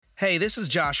Hey, this is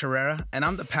Josh Herrera, and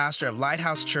I'm the pastor of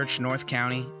Lighthouse Church, North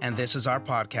County, and this is our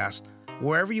podcast.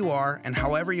 Wherever you are and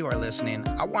however you are listening,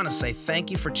 I want to say thank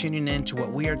you for tuning in to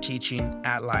what we are teaching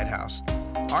at Lighthouse.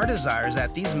 Our desire is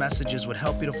that these messages would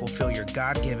help you to fulfill your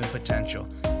God-given potential.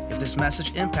 If this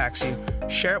message impacts you,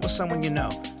 share it with someone you know.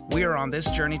 We are on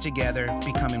this journey together,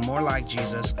 becoming more like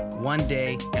Jesus, one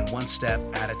day and one step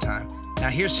at a time. Now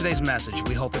here's today's message.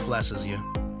 We hope it blesses you.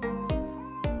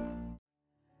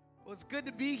 Well, it's good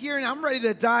to be here, and I'm ready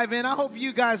to dive in. I hope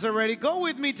you guys are ready. Go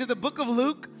with me to the book of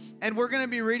Luke, and we're going to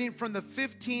be reading from the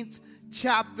 15th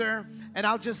chapter. And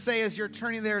I'll just say, as you're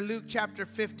turning there, Luke chapter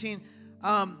 15,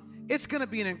 it's going to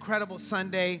be an incredible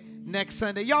Sunday next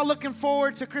Sunday. Y'all looking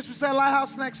forward to Christmas at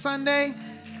Lighthouse next Sunday?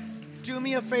 Do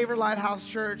me a favor, Lighthouse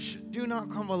Church. Do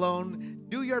not come alone.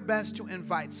 Do your best to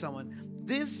invite someone.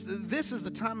 This is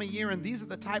the time of year, and these are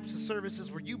the types of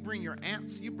services where you bring your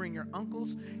aunts, you bring your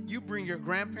uncles, you bring your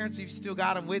grandparents if you've still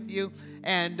got them with you,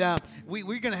 and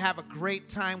we're going to have a great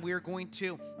time. We are going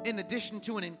to, in addition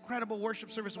to an incredible worship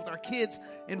service with our kids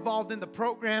involved in the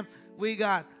program, we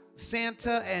got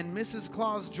Santa and Mrs.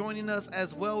 Claus joining us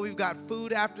as well. We've got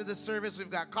food after the service.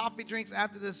 We've got coffee drinks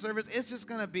after the service. It's just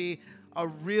going to be a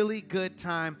really good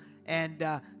time. And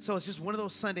so it's just one of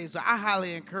those Sundays. So I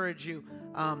highly encourage you,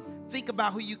 think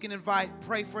about who you can invite,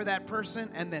 pray for that person,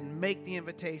 and then make the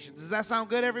invitation. Does that sound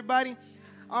good, everybody?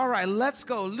 All right, let's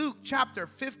go. Luke chapter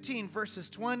 15, verses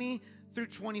 20 through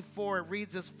 24. It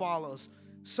reads as follows.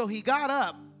 So he got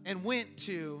up and went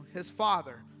to his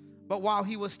father. But while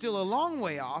he was still a long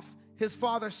way off, his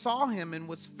father saw him and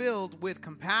was filled with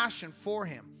compassion for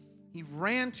him. He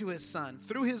ran to his son,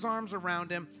 threw his arms around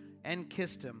him, and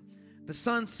kissed him. The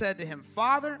son said to him,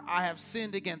 "Father, I have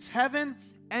sinned against heaven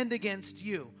and against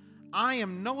you. I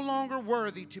am no longer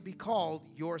worthy to be called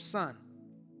your son."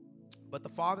 But the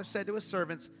father said to his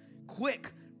servants,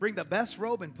 "Quick, bring the best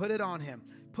robe and put it on him.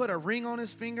 Put a ring on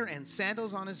his finger and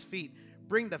sandals on his feet.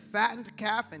 Bring the fattened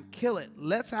calf and kill it.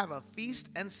 Let's have a feast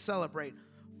and celebrate.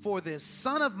 For this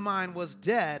son of mine was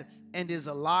dead and is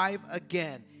alive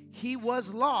again. He was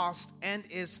lost and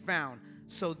is found."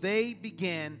 So they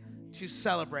began to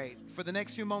celebrate. For the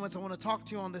next few moments, I want to talk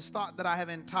to you on this thought that I have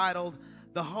entitled,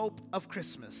 The Hope of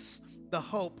Christmas. The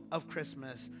Hope of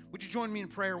Christmas. Would you join me in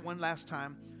prayer one last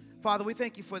time? Father, we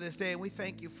thank you for this day, and we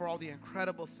thank you for all the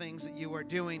incredible things that you are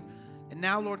doing. And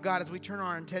now, Lord God, as we turn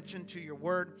our attention to your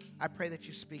word, I pray that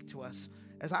you speak to us.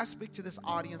 As I speak to this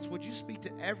audience, would you speak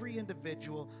to every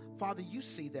individual? Father, you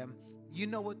see them. You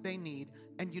know what they need,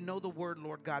 and you know the word,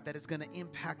 Lord God, that is going to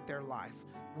impact their life.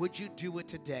 Would you do it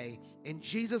today? In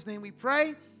Jesus' name we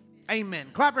pray.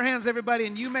 Amen. Clap your hands, everybody,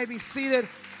 and you may be seated.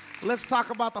 Let's talk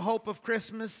about the hope of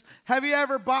Christmas. Have you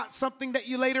ever bought something that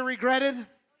you later regretted?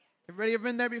 Everybody ever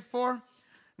been there before?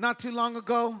 Not too long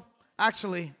ago.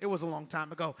 Actually, it was a long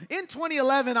time ago. In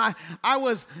 2011, I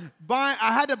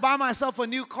had to buy myself a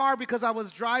new car because I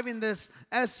was driving this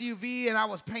SUV and I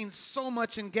was paying so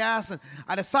much in gas, and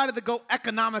I decided to go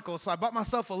economical. So I bought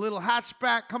myself a little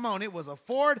hatchback. Come on, it was a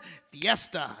Ford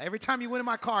Fiesta. Every time you went in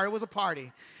my car, it was a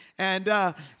party. And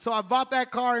so I bought that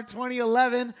car in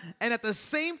 2011, and at the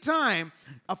same time,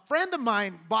 a friend of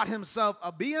mine bought himself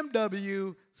a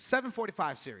BMW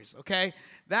 745 series, okay?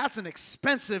 That's an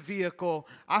expensive vehicle.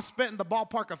 I spent in the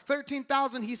ballpark of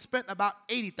 $13,000. He spent about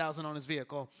 $80,000 on his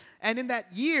vehicle. And in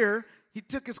that year, he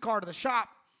took his car to the shop,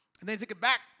 and then he took it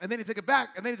back, and then he took it back,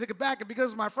 and then he took it back. And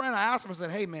because of my friend, I asked him, I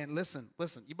said, "Hey, man, listen,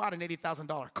 you bought an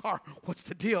 $80,000 car. What's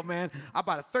the deal, man? I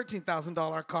bought a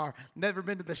 $13,000 car. Never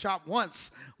been to the shop once.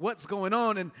 What's going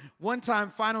on?" And one time,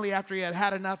 finally, after he had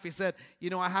had enough, he said,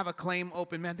 "I have a claim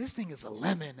open. Man, this thing is a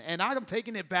lemon, and I'm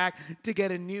taking it back to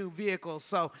get a new vehicle."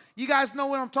 So you guys know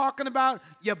what I'm talking about.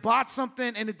 You bought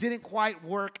something, and it didn't quite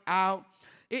work out.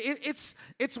 It's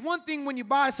one thing when you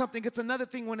buy something. It's another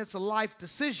thing when it's a life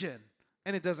decision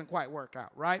and it doesn't quite work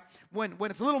out, right? When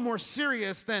it's a little more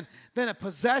serious than a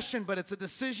possession, but it's a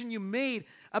decision you made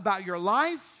about your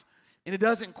life, and it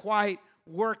doesn't quite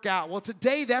work out. Well,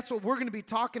 today, that's what we're going to be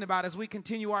talking about as we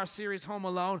continue our series, Home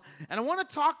Alone. And I want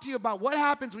to talk to you about what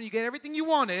happens when you get everything you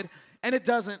wanted and it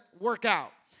doesn't work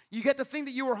out. You get the thing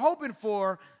that you were hoping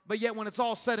for, but yet when it's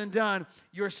all said and done,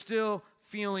 you're still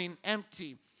feeling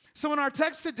empty. So in our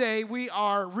text today, we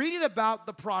are reading about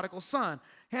the prodigal son.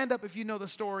 Hand up if you know the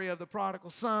story of the prodigal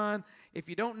son. If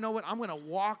you don't know it, I'm going to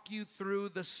walk you through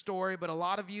the story. But a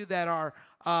lot of you that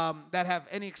have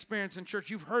any experience in church,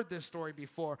 you've heard this story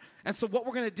before. And so what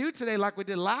we're going to do today, like we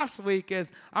did last week,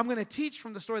 is I'm going to teach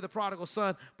from the story of the prodigal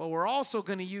son, but we're also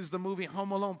going to use the movie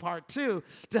Home Alone Part 2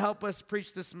 to help us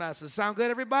preach this message. Sound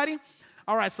good, everybody?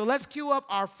 All right, so let's cue up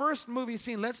our first movie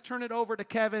scene. Let's turn it over to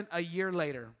Kevin a year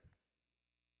later.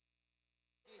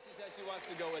 Guess who wants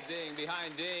to go with Ding?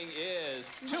 Behind Ding is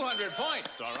 200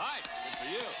 points. All right, good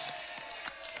for you.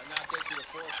 That now takes you to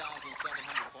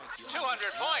 4,700 points. 200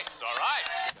 points. All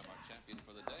right. Become our champion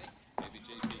for the day. Maybe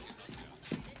JP can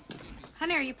help you.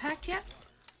 Honey, are you packed yet?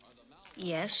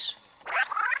 Yes.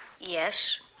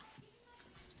 Yes.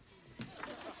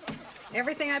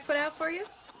 Everything I put out for you?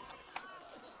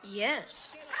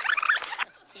 Yes.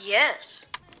 Yes.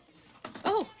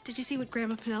 Oh, did you see what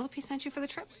Grandma Penelope sent you for the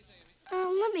trip?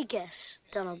 Let me guess.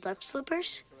 Donald Duck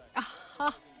slippers?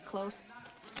 Aha, close.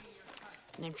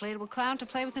 An inflatable clown to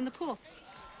play with in the pool.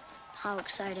 How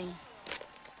exciting.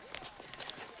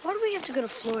 Why do we have to go to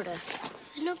Florida?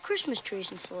 There's no Christmas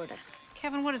trees in Florida.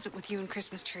 Kevin, what is it with you and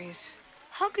Christmas trees?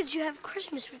 How could you have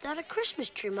Christmas without a Christmas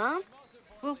tree, Mom?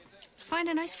 Well, find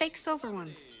a nice fake silver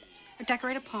one. Or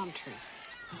decorate a palm tree.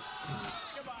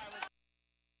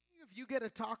 If you get a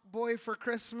talk boy for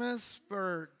Christmas,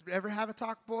 or ever have a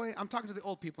talk boy, I'm talking to the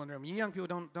old people in the room. You young people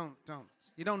don't.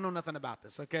 You don't know nothing about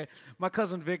this, okay? My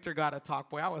cousin Victor got a talk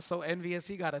boy. I was so envious.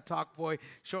 He got a talk boy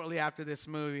shortly after this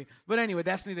movie. But anyway,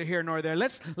 that's neither here nor there.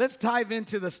 Let's dive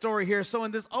into the story here. So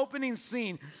in this opening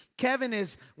scene, Kevin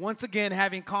is once again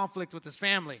having conflict with his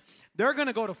family. They're going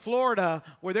to go to Florida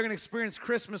where they're going to experience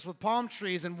Christmas with palm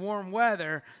trees and warm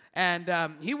weather. And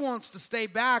he wants to stay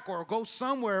back or go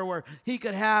somewhere where he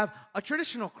could have a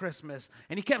traditional Christmas.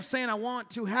 And he kept saying, I want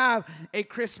to have a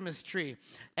Christmas tree.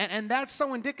 And that's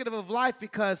so indicative of life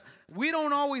because we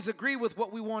don't always agree with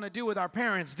what we want to do with our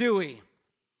parents, do we?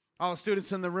 All the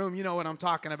students in the room, you know what I'm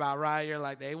talking about, right? You're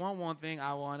like, they want one thing,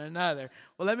 I want another.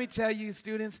 Well, let me tell you,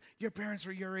 students, your parents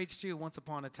were your age too once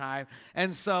upon a time.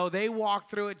 And so they walked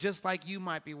through it just like you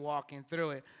might be walking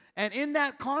through it. And in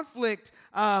that conflict,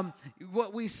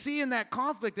 what we see in that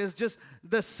conflict is just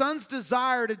the son's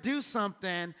desire to do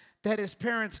something that his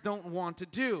parents don't want to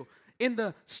do. In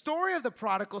the story of the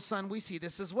prodigal son, we see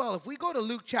this as well. If we go to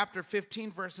Luke chapter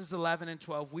 15, verses 11 and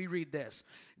 12, we read this.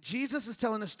 Jesus is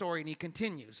telling a story, and he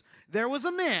continues. There was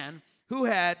a man who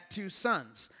had 2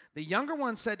 sons. The younger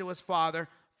one said to his father,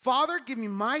 Father, give me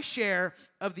my share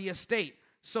of the estate.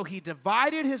 So he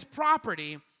divided his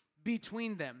property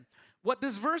between them. What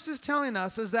this verse is telling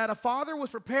us is that a father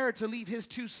was prepared to leave his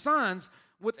 2 sons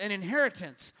with an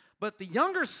inheritance. But the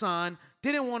younger son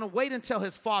didn't want to wait until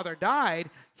his father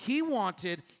died. He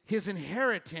wanted his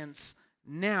inheritance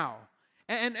now.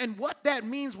 And what that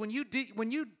means when you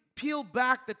peel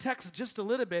back the text just a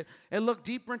little bit and look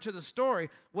deeper into the story,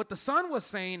 what the son was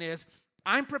saying is,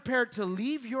 I'm prepared to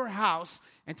leave your house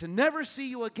and to never see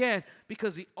you again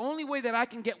because the only way that I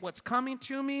can get what's coming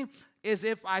to me is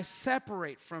if I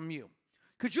separate from you.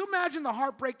 Could you imagine the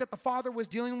heartbreak that the father was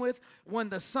dealing with when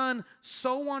the son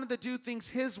so wanted to do things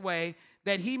his way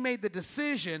that he made the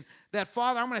decision that,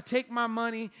 Father, I'm going to take my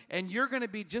money and you're going to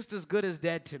be just as good as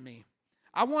dead to me.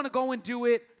 I want to go and do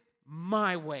it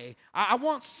my way. I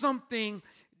want something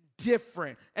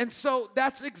different. And so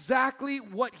that's exactly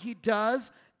what he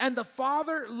does. And the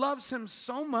father loves him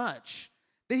so much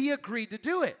that he agreed to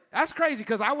do it. That's crazy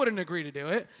because I wouldn't agree to do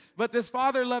it. But this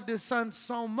father loved his son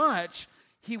so much,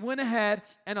 he went ahead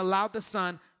and allowed the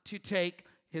son to take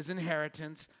his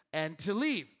inheritance and to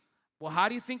leave. Well, how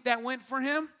do you think that went for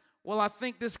him? Well, I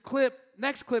think this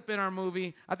next clip in our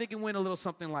movie, I think it went a little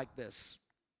something like this.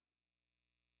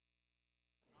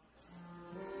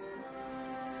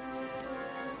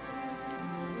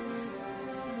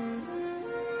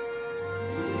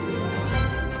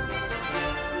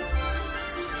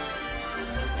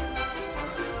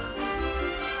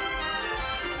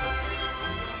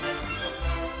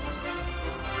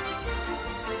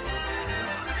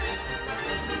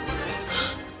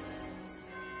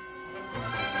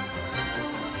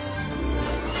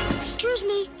 Excuse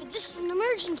me, but this is an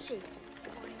emergency.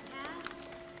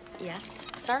 Yes,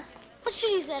 sir? What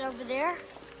city is that over there?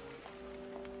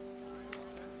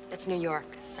 It's New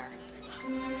York, sir.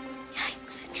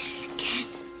 Yikes, I did it again.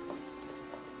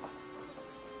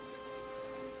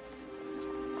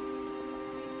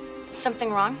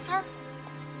 Something wrong, sir?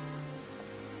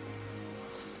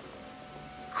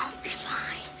 I'll be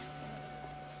fine.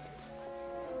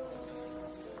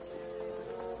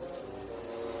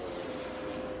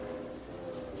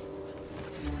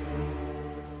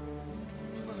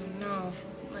 Oh no,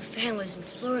 my family's in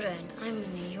Florida and I'm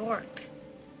in New York.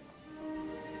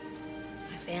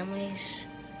 My family's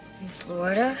in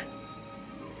Florida.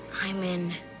 I'm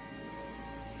in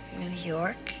New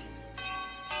York.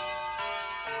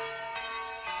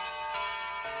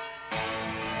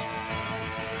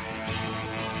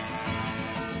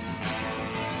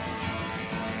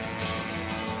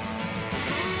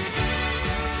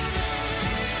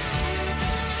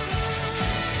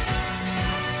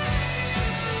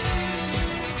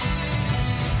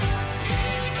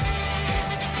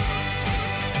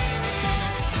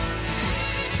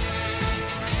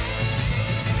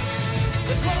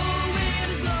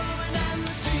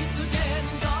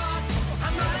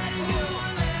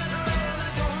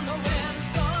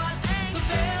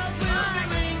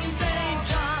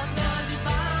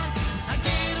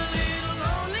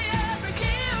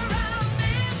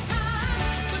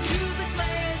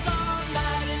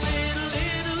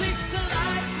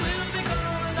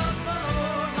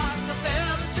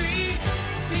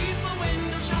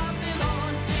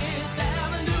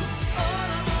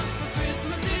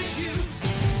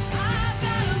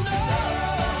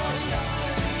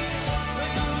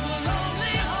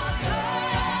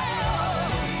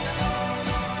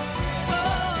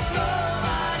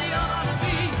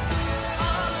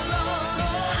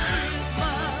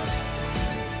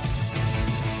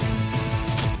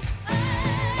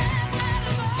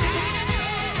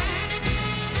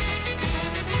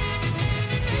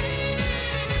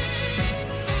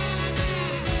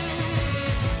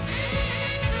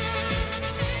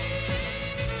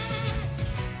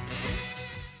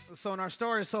 So in our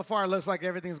story so far, it looks like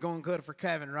everything's going good for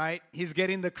Kevin, right? He's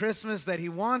getting the Christmas that he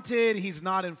wanted. He's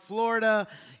not in Florida.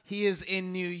 He is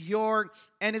in New York.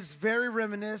 And it's very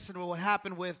reminiscent of what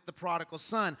happened with the prodigal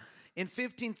son. In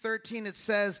 15:13, it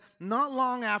says, not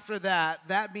long after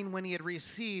that being when he had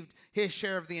received his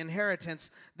share of the inheritance,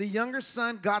 the younger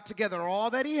son got together all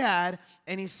that he had,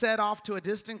 and he set off to a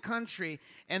distant country.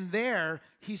 And there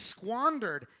he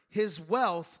squandered his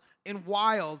wealth in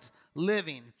wild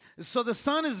living. So the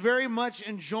son is very much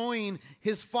enjoying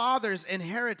his father's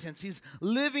inheritance. He's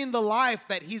living the life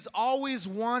that he's always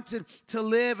wanted to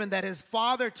live, and that his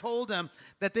father told him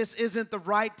that this isn't the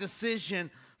right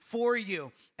decision for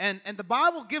you. And the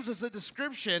Bible gives us a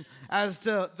description as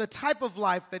to the type of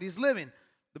life that he's living.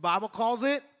 The Bible calls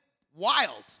it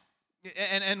wild.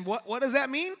 And what does that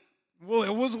mean? Well,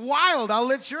 it was wild. I'll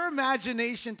let your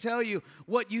imagination tell you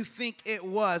what you think it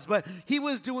was. But he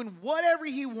was doing whatever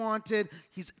he wanted.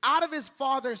 He's out of his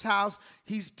father's house.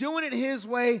 He's doing it his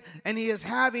way, and he is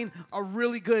having a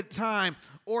really good time,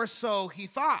 or so he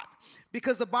thought.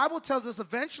 Because the Bible tells us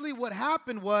eventually what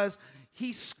happened was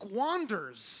he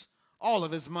squanders all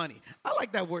of his money. I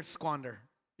like that word, squander.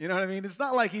 You know what I mean? It's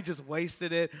not like he just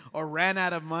wasted it or ran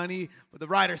out of money, but the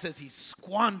writer says he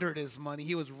squandered his money.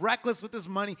 He was reckless with his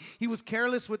money. He was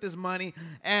careless with his money.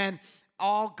 And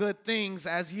all good things,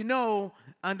 as you know,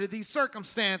 under these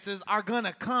circumstances are going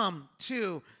to come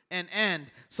to an end.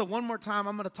 So one more time,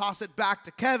 I'm going to toss it back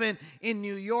to Kevin in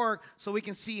New York so we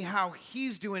can see how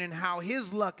he's doing and how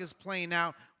his luck is playing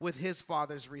out with his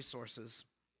father's resources.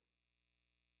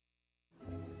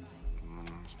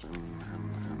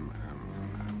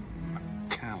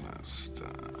 McAllister.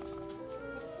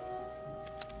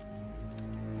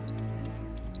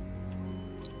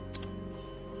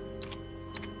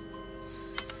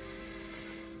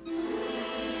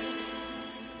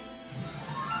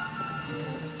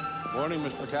 Morning,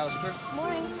 Mr. McAllister.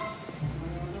 Morning.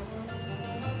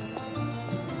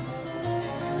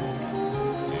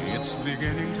 It's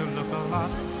beginning to look a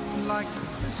lot like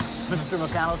Christmas. Mr.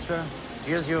 McAllister,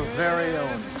 here's your very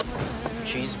own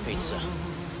cheese pizza.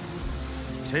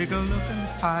 Take a look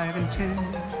at 5 and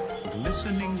 10,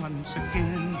 glistening once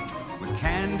again, with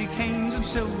candy canes and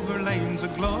silver lanes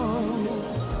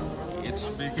aglow. It's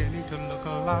beginning to look a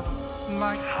lot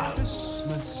like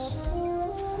Christmas.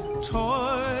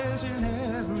 Toys in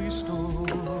every store.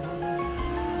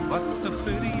 But the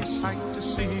prettiest sight to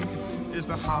see is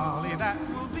the holly that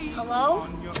will be Hello?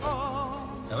 on your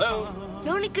arm. Hello.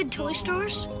 Know any good toy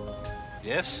stores?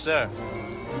 Yes, sir.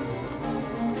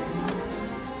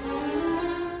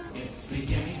 It's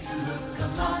beginning to look a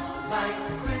lot like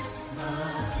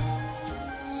Christmas.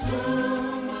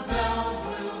 Soon the bells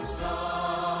will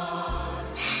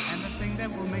start. And the thing that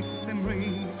will make them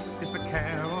ring is the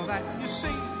carol that you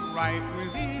sing right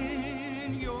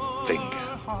within your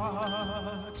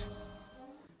heart.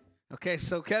 Okay,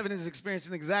 so Kevin is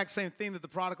experiencing the exact same thing that the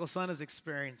prodigal son is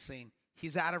experiencing.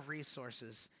 He's out of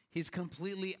resources. He's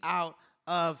completely out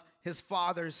of his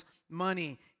father's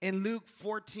money. In Luke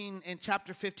 14, in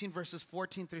chapter 15, verses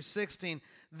 14 through 16,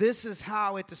 this is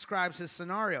how it describes his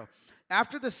scenario.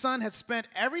 After the son had spent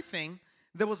everything,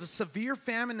 there was a severe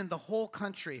famine in the whole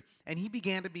country, and he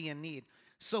began to be in need.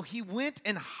 So he went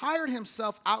and hired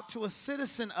himself out to a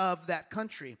citizen of that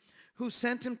country, who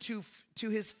sent him to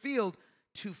his field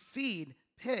to feed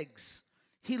pigs.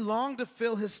 He longed to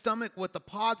fill his stomach with the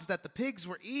pods that the pigs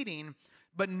were eating,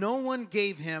 but no one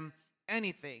gave him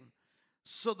anything.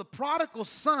 So the prodigal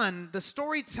son, the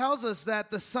story tells us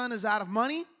that the son is out of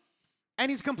money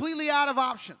and he's completely out of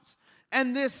options.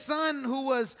 And this son who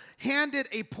was handed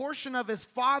a portion of his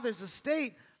father's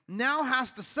estate now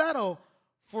has to settle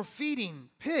for feeding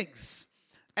pigs.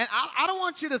 And I don't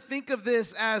want you to think of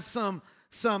this as some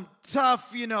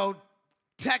tough,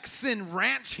 Texan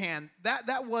ranch hand.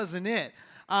 That wasn't it.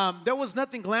 There was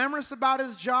nothing glamorous about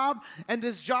his job, and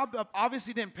this job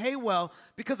obviously didn't pay well,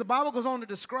 because the Bible goes on to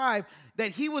describe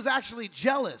that he was actually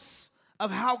jealous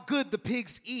of how good the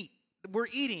pigs were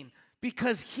eating,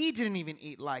 because he didn't even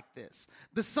eat like this.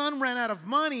 The son ran out of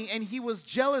money, and he was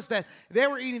jealous that they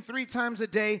were eating 3 times a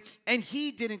day, and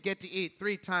he didn't get to eat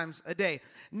 3 times a day.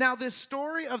 Now, this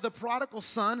story of the prodigal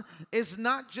son is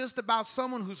not just about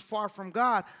someone who's far from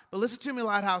God, but listen to me,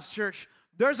 Lighthouse Church,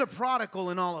 there's a prodigal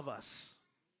in all of us.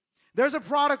 There's a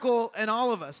prodigal in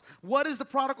all of us. What is the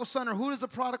prodigal son, or who is the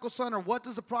prodigal son, or what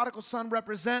does the prodigal son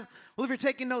represent? Well, if you're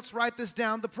taking notes, write this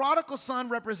down. The prodigal son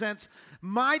represents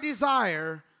my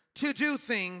desire to do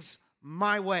things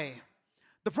my way.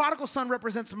 The prodigal son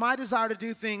represents my desire to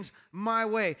do things my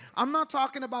way. I'm not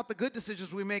talking about the good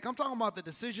decisions we make. I'm talking about the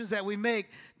decisions that we make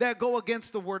that go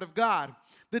against the word of God.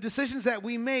 The decisions that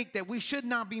we make that we should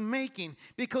not be making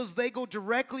because they go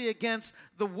directly against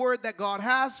the word that God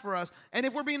has for us. And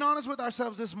if we're being honest with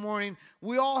ourselves this morning,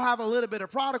 we all have a little bit of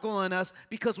prodigal in us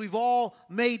because we've all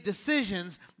made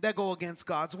decisions that go against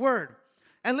God's word.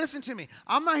 And listen to me,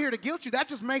 I'm not here to guilt you. That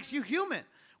just makes you human.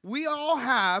 We all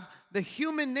have the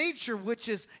human nature, which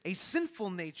is a sinful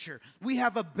nature. We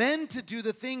have a bend to do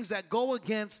the things that go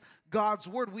against God's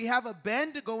word. We have a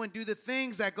bend to go and do the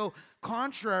things that go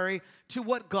contrary to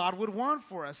what God would want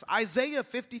for us. Isaiah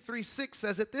 53:6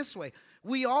 says it this way: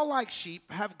 we all like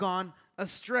sheep have gone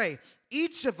astray.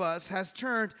 Each of us has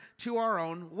turned to our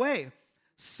own way.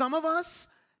 Some of us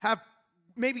have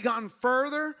maybe gotten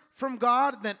further from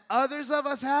God than others of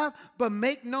us have, but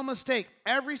make no mistake,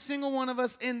 every single one of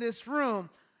us in this room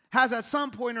has at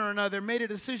some point or another made a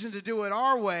decision to do it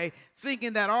our way,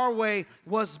 thinking that our way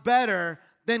was better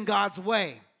than God's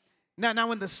way.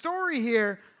 Now in the story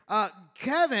here,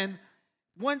 Kevin,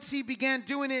 once he began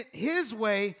doing it his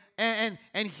way, and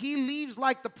he leaves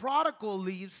like the prodigal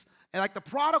leaves, and like the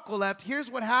prodigal left,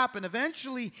 here's what happened.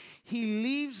 Eventually, he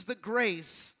leaves the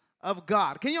grace of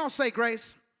God. Can you all say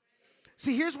grace?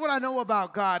 See, here's what I know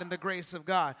about God and the grace of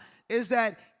God, is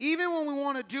that even when we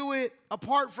want to do it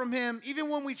apart from him, even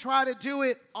when we try to do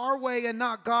it our way and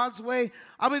not God's way,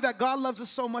 I believe that God loves us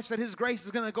so much that his grace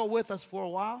is going to go with us for a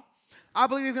while. I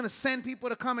believe he's going to send people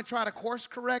to come and try to course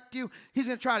correct you. He's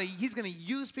going to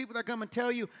use people that come and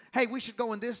tell you, hey, we should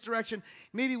go in this direction.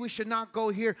 Maybe we should not go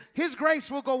here. His grace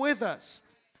will go with us.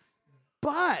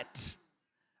 But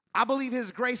I believe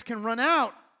his grace can run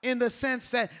out in the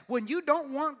sense that when you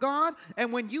don't want God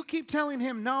and when you keep telling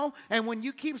him no and when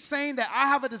you keep saying that I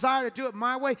have a desire to do it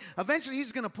my way, eventually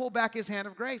he's going to pull back his hand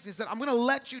of grace. He said, I'm going to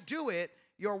let you do it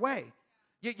your way.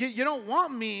 You don't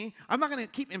want me. I'm not going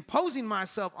to keep imposing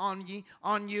myself on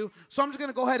you. So I'm just going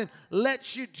to go ahead and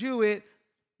let you do it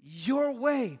your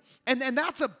way. And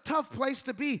that's a tough place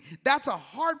to be. That's a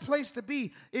hard place to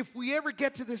be if we ever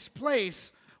get to this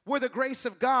place where the grace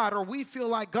of God, or we feel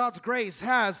like God's grace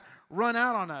has run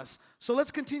out on us. So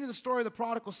let's continue the story of the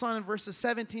prodigal son in verses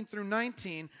 17 through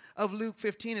 19 of Luke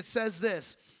 15. It says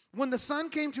this: when the son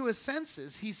came to his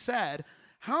senses, he said,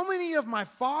 how many of my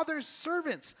father's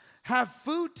servants have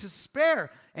food to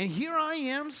spare, and here I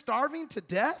am starving to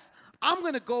death? I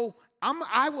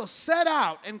will set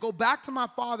out and go back to my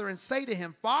father and say to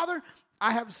him, Father,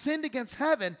 I have sinned against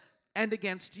heaven and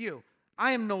against you.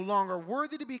 I am no longer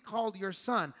worthy to be called your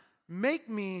son. Make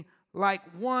me like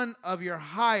one of your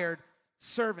hired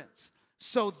servants.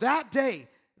 So that day,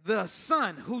 the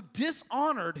son who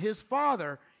dishonored his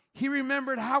father, he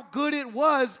remembered how good it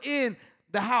was in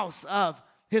the house of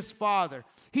his father.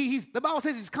 The Bible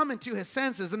says he's coming to his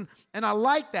senses, and I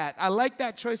like that. I like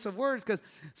that choice of words because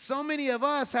so many of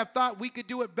us have thought we could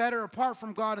do it better apart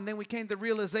from God, and then we came to the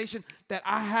realization that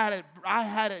I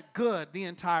had it good the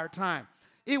entire time.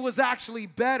 It was actually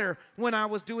better when I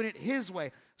was doing it his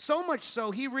way. So much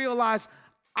so, he realized,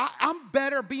 I'm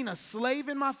better being a slave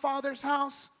in my father's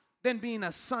house than being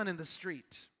a son in the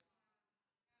street.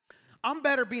 I'm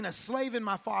better being a slave in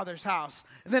my father's house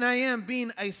than I am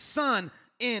being a son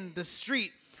in the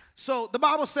street. So the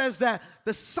Bible says that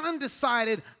the son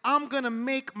decided, I'm going to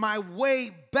make my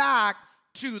way back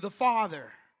to the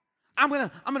father. I'm going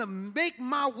to make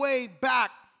my way back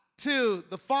to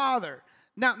the father.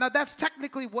 Now that's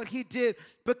technically what he did,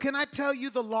 but can I tell you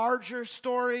the larger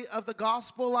story of the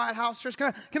gospel, Lighthouse Church?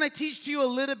 Can I teach to you a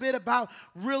little bit about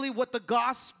really what the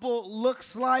gospel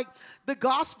looks like? The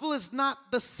gospel is not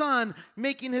the son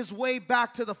making his way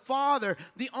back to the father.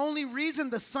 The only reason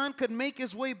the son could make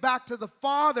his way back to the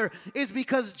father is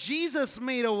because Jesus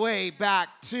made a way back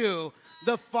to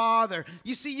the father.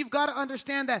 You see, you've got to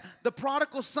understand that the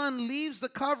prodigal son leaves the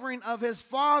covering of his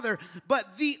father,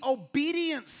 but the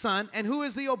obedient son, and who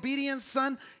is the obedient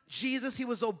son? Jesus. He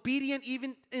was obedient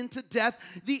even into death.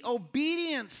 The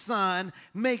obedient son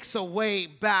makes a way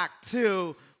back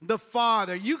to the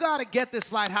Father. You got to get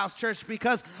this, Lighthouse Church,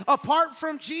 because apart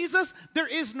from Jesus, there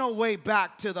is no way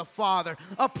back to the Father.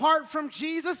 Apart from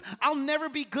Jesus, I'll never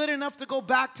be good enough to go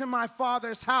back to my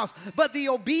Father's house. But the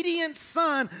obedient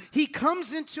Son, he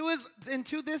comes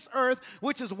into this earth,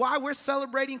 which is why we're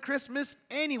celebrating Christmas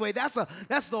anyway. That's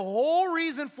the whole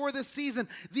reason for this season.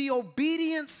 The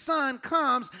obedient Son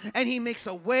comes and he makes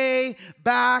a way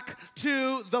back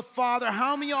to the Father.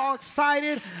 How many of y'all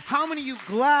excited? How many of you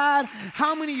glad?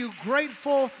 How many many of you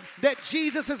grateful that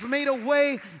Jesus has made a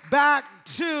way back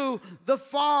to the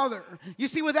Father? You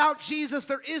see, without Jesus,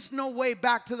 there is no way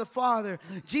back to the Father.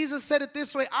 Jesus said it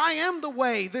this way, I am the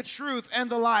way, the truth, and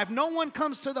the life. No one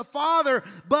comes to the Father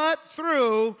but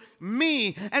through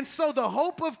me. And so the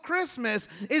hope of Christmas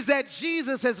is that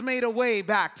Jesus has made a way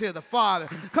back to the Father.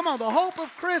 Come on, the hope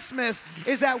of Christmas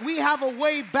is that we have a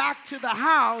way back to the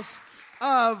house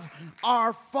of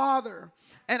our Father.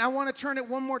 And I want to turn it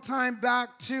one more time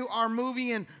back to our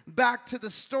movie and back to the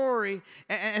story,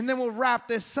 and then we'll wrap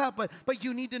this up. But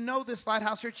you need to know this,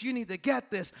 Lighthouse Church. You need to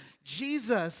get this.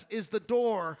 Jesus is the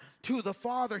door to the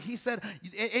Father. He said,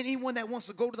 anyone that wants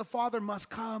to go to the Father must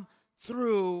come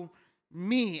through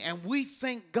me. And we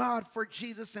thank God for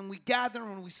Jesus, and we gather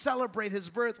and we celebrate his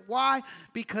birth. Why?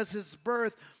 Because his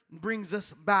birth brings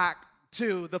us back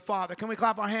to the Father. Can we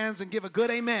clap our hands and give a good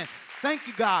amen? Thank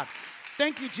you, God.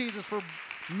 Thank you, Jesus, for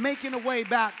making a way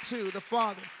back to the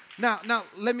Father. Now,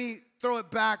 let me throw it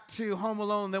back to Home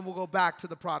Alone, then we'll go back to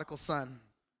the prodigal son.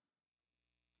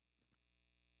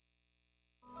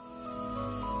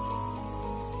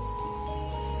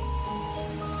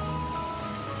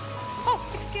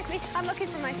 Oh, excuse me. I'm looking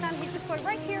for my son. He's this boy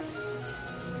right here.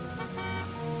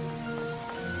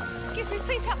 Excuse me.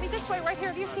 Please help me. This boy right here.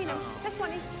 Have you seen him? This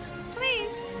one. He's...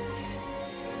 Please.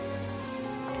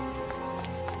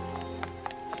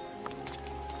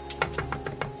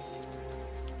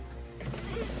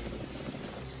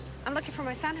 I'm looking for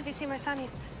my son. Have you seen my son?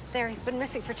 He's there. He's been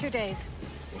missing for 2 days.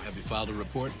 Well, have you filed a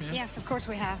report, ma'am? Yes, of course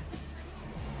we have.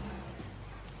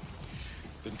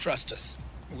 Then trust us.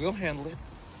 We'll handle it.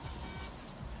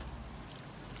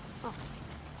 Oh.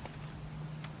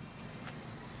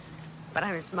 But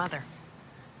I'm his mother.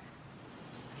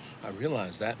 I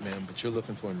realize that, ma'am, but you're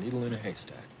looking for a needle in a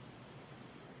haystack.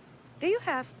 Do you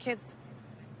have kids?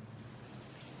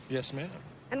 Yes, ma'am.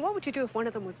 And what would you do if one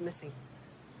of them was missing?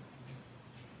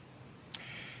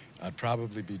 I'd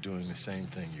probably be doing the same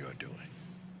thing you're doing.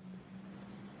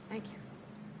 Thank you.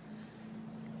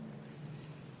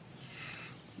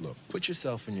 Look, put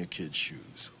yourself in your kid's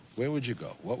shoes. Where would you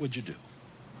go? What would you do?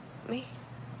 Me?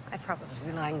 I'd probably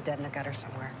be lying dead in a gutter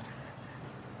somewhere.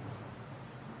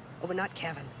 Oh, but not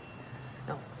Kevin.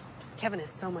 No, Kevin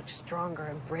is so much stronger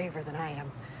and braver than I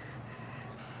am.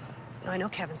 No, I know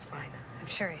Kevin's fine. I'm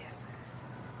sure he is.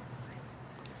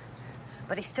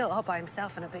 But he's still all by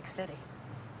himself in a big city.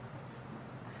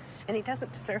 And he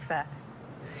doesn't deserve that.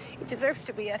 He deserves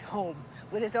to be at home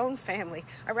with his own family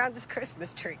around his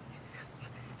Christmas tree.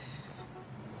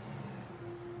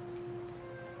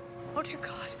 Oh, dear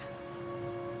God.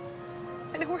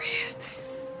 I know where he is.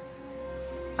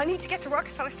 I need to get to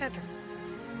Rockefeller Center.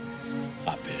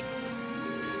 Hop in.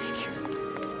 Thank you.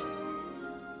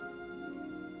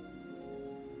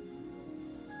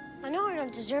 I know I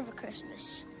don't deserve a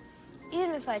Christmas,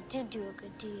 even if I did do a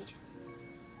good deed.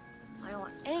 I don't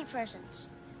want any presents.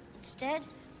 Instead,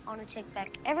 I want to take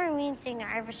back every mean thing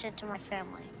I ever said to my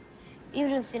family,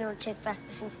 even if they don't take back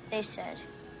the things they said.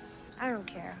 I don't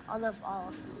care. I'll love all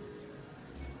of them,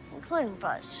 including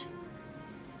Buzz.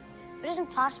 If it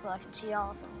isn't possible I can see all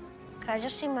of them, can I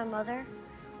just see my mother?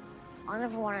 I'll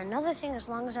never want another thing as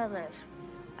long as I live.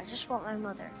 I just want my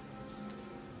mother.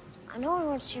 I know I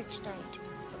won't see her tonight,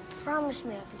 but promise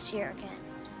me I can see her again.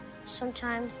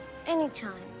 Sometime,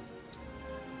 anytime.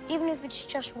 Even if it's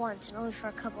just once and only for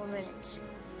a couple of minutes.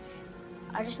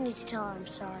 I just need to tell her I'm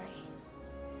sorry.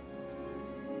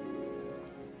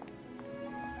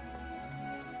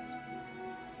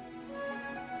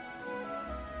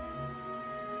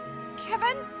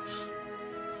 Kevin?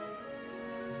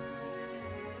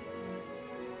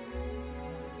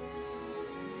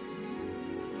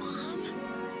 Mom?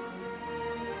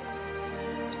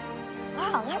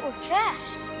 Wow, that worked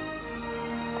fast.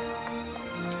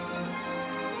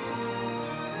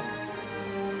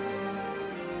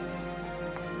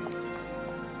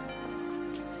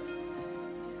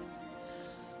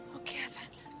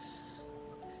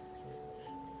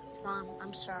 Mom,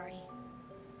 I'm sorry.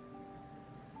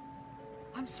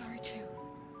 I'm sorry, too.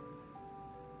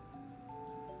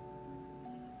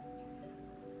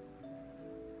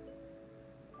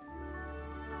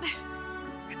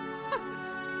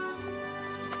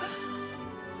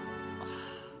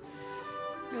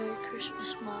 Merry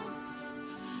Christmas, Mom.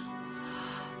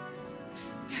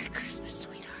 Merry Christmas,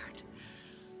 sweetheart.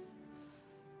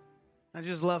 I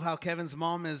just love how Kevin's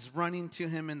mom is running to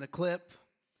him in the clip.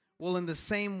 Well, in the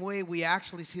same way, we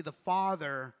actually see the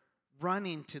Father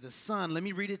running to the Son. Let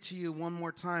me read it to you one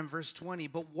more time, verse 20.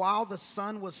 But while the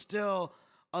Son was still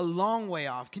a long way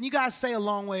off, can you guys say a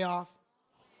long way off?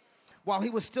 while he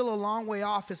was still a long way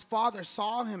off, his father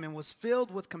saw him and was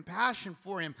filled with compassion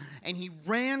for him. And he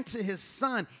ran to his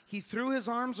son. He threw his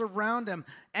arms around him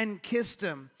and kissed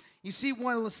him. You see,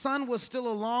 while the son was still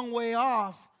a long way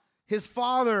off, his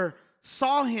father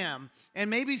saw him. And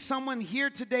maybe someone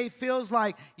here today feels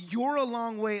like you're a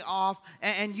long way off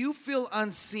and you feel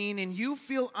unseen and you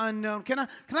feel unknown. Can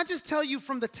I just tell you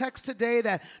from the text today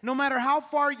that no matter how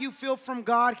far you feel from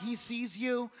God, he sees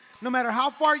you. No matter how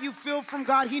far you feel from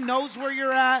God, he knows where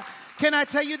you're at. Can I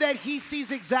tell you that he sees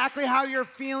exactly how you're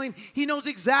feeling? He knows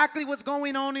exactly what's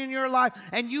going on in your life.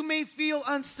 And you may feel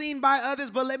unseen by others,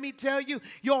 but let me tell you,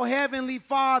 your heavenly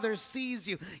Father sees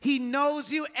you. He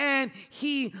knows you and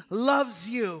he loves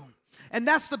you. And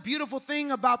that's the beautiful thing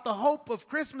about the hope of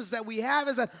Christmas that we have,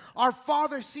 is that our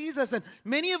Father sees us. And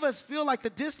many of us feel like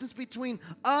the distance between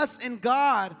us and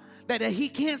God, that he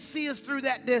can't see us through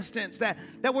that distance, that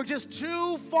we're just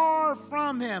too far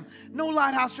from him. No,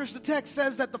 Lighthouse Church, the text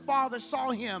says that the Father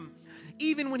saw him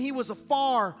even when he was a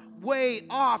far way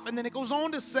off. And then it goes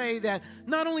on to say that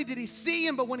not only did he see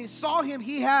him, but when he saw him,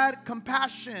 he had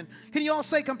compassion. Can you all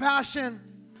say compassion?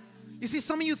 You see,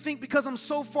 some of you think because I'm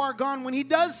so far gone, when he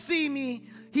does see me,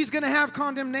 he's going to have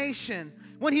condemnation.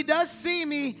 When he does see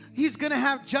me, he's going to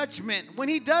have judgment. When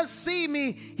he does see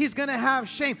me, he's going to have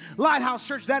shame. Lighthouse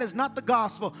Church, that is not the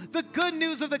gospel. The good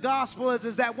news of the gospel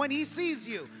is that when he sees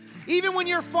you, even when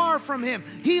you're far from him,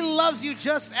 he loves you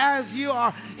just as you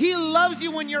are. He loves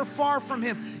you when you're far from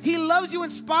him. He loves you in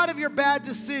spite of your bad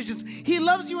decisions. He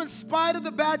loves you in spite of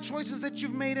the bad choices that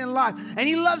you've made in life. And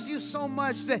he loves you so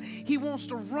much that he wants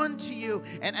to run to you.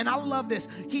 And I love this.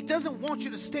 He doesn't want you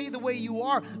to stay the way you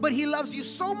are, but he loves you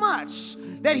so much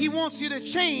that he wants you to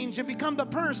change and become the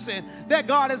person that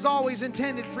God has always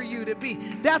intended for you to be.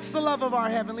 That's the love of our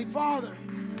Heavenly Father.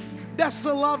 That's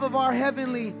the love of our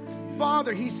Heavenly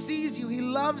Father. He sees you, he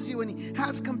loves you, and he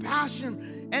has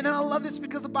compassion. And I love this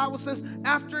because the Bible says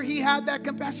after he had that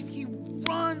compassion, he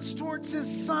runs towards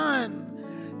his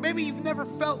son. Maybe you've never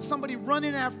felt somebody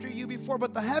running after you before,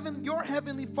 but your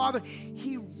Heavenly Father,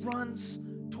 he runs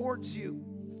towards you.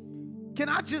 Can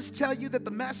I just tell you that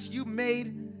the mess you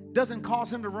made doesn't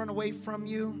cause him to run away from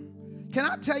you? Can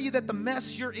I tell you that the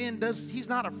mess you're in, he's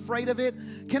not afraid of it?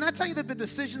 Can I tell you that the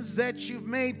decisions that you've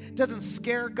made doesn't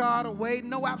scare God away?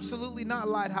 No, absolutely not,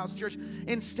 Lighthouse Church.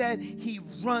 Instead, he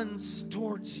runs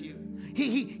towards you.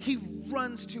 He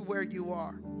runs to where you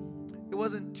are. It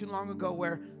wasn't too long ago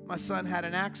where my son had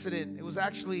an accident. It was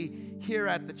actually here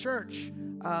at the church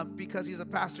because he's a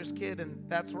pastor's kid, and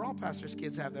that's where all pastors'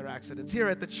 kids have their accidents, here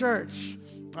at the church.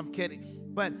 I'm kidding.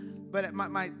 But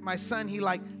my son,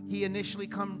 he initially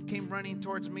came running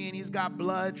towards me, and he's got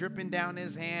blood dripping down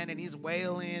his hand, and he's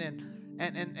wailing,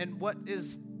 and what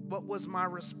was my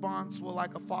response? Well,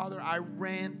 like a father, I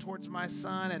ran towards my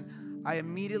son, and I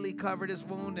immediately covered his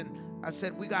wound, and I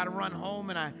said, we got to run home,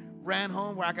 and I ran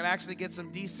home where I could actually get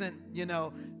some decent,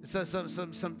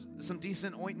 some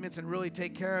decent ointments and really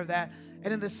take care of that.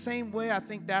 And in the same way, I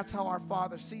think that's how our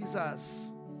Father sees us.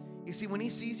 You see, when he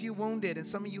sees you wounded, and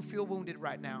some of you feel wounded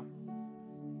right now,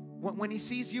 when he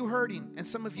sees you hurting, and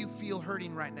some of you feel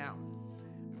hurting right now,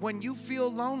 when you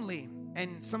feel lonely,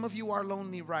 and some of you are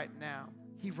lonely right now,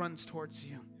 he runs towards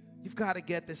you. You've got to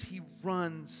get this. He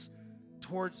runs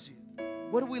towards you.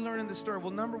 What do we learn in this story?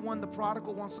 Well, number one, the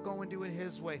prodigal wants to go and do it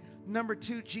his way. Number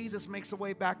two, Jesus makes a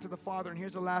way back to the Father. And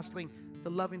here's the last thing.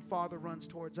 The loving Father runs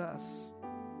towards us.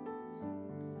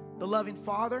 The loving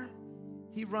Father,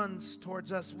 he runs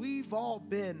towards us. We've all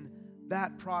been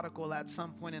that prodigal at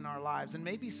some point in our lives. And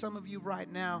maybe some of you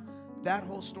right now, that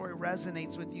whole story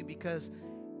resonates with you because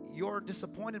you're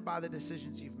disappointed by the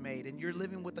decisions you've made, and you're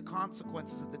living with the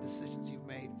consequences of the decisions you've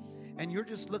made. And you're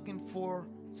just looking for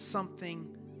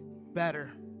something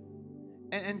better.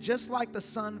 And just like the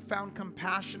Son found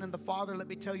compassion in the Father, let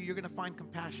me tell you, you're going to find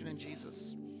compassion in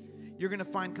Jesus. You're going to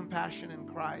find compassion in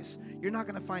Christ. You're not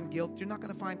going to find guilt. You're not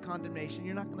going to find condemnation.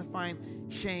 You're not going to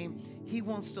find shame. He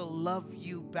wants to love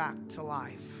you back to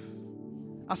life.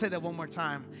 I'll say that one more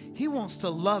time. He wants to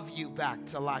love you back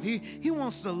to life. He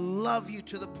wants to love you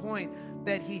to the point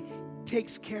that he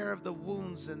takes care of the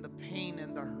wounds and the pain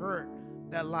and the hurt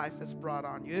that life has brought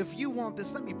on you. If you want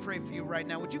this, let me pray for you right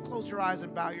now. Would you close your eyes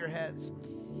and bow your heads?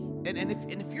 And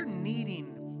if you're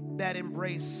needing that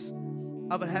embrace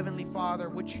of a Heavenly Father,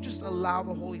 would you just allow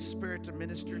the Holy Spirit to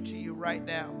minister to you right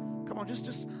now? Come on,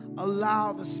 just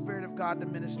allow the Spirit of God to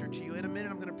minister to you. In a minute,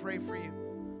 I'm going to pray for you.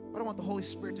 But I want the Holy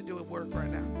Spirit to do it work right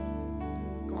now.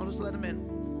 Come on, just let him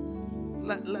in.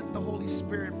 Let the Holy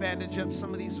Spirit bandage up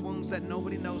some of these wounds that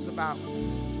nobody knows about.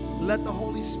 Let the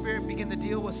Holy Spirit begin to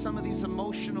deal with some of these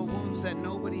emotional wounds that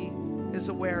nobody is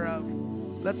aware of.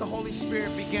 Let the Holy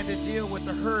Spirit begin to deal with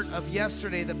the hurt of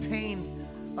yesterday, the pain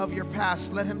of your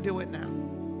past. Let him do it now.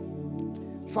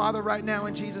 Father, right now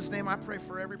in Jesus' name, I pray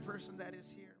for every person that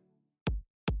is here.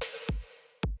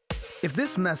 If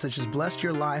this message has blessed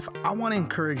your life, I want to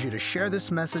encourage you to share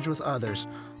this message with others,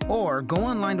 or go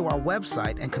online to our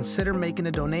website and consider making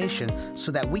a donation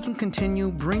so that we can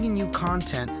continue bringing you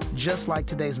content just like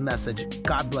today's message.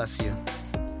 God bless you.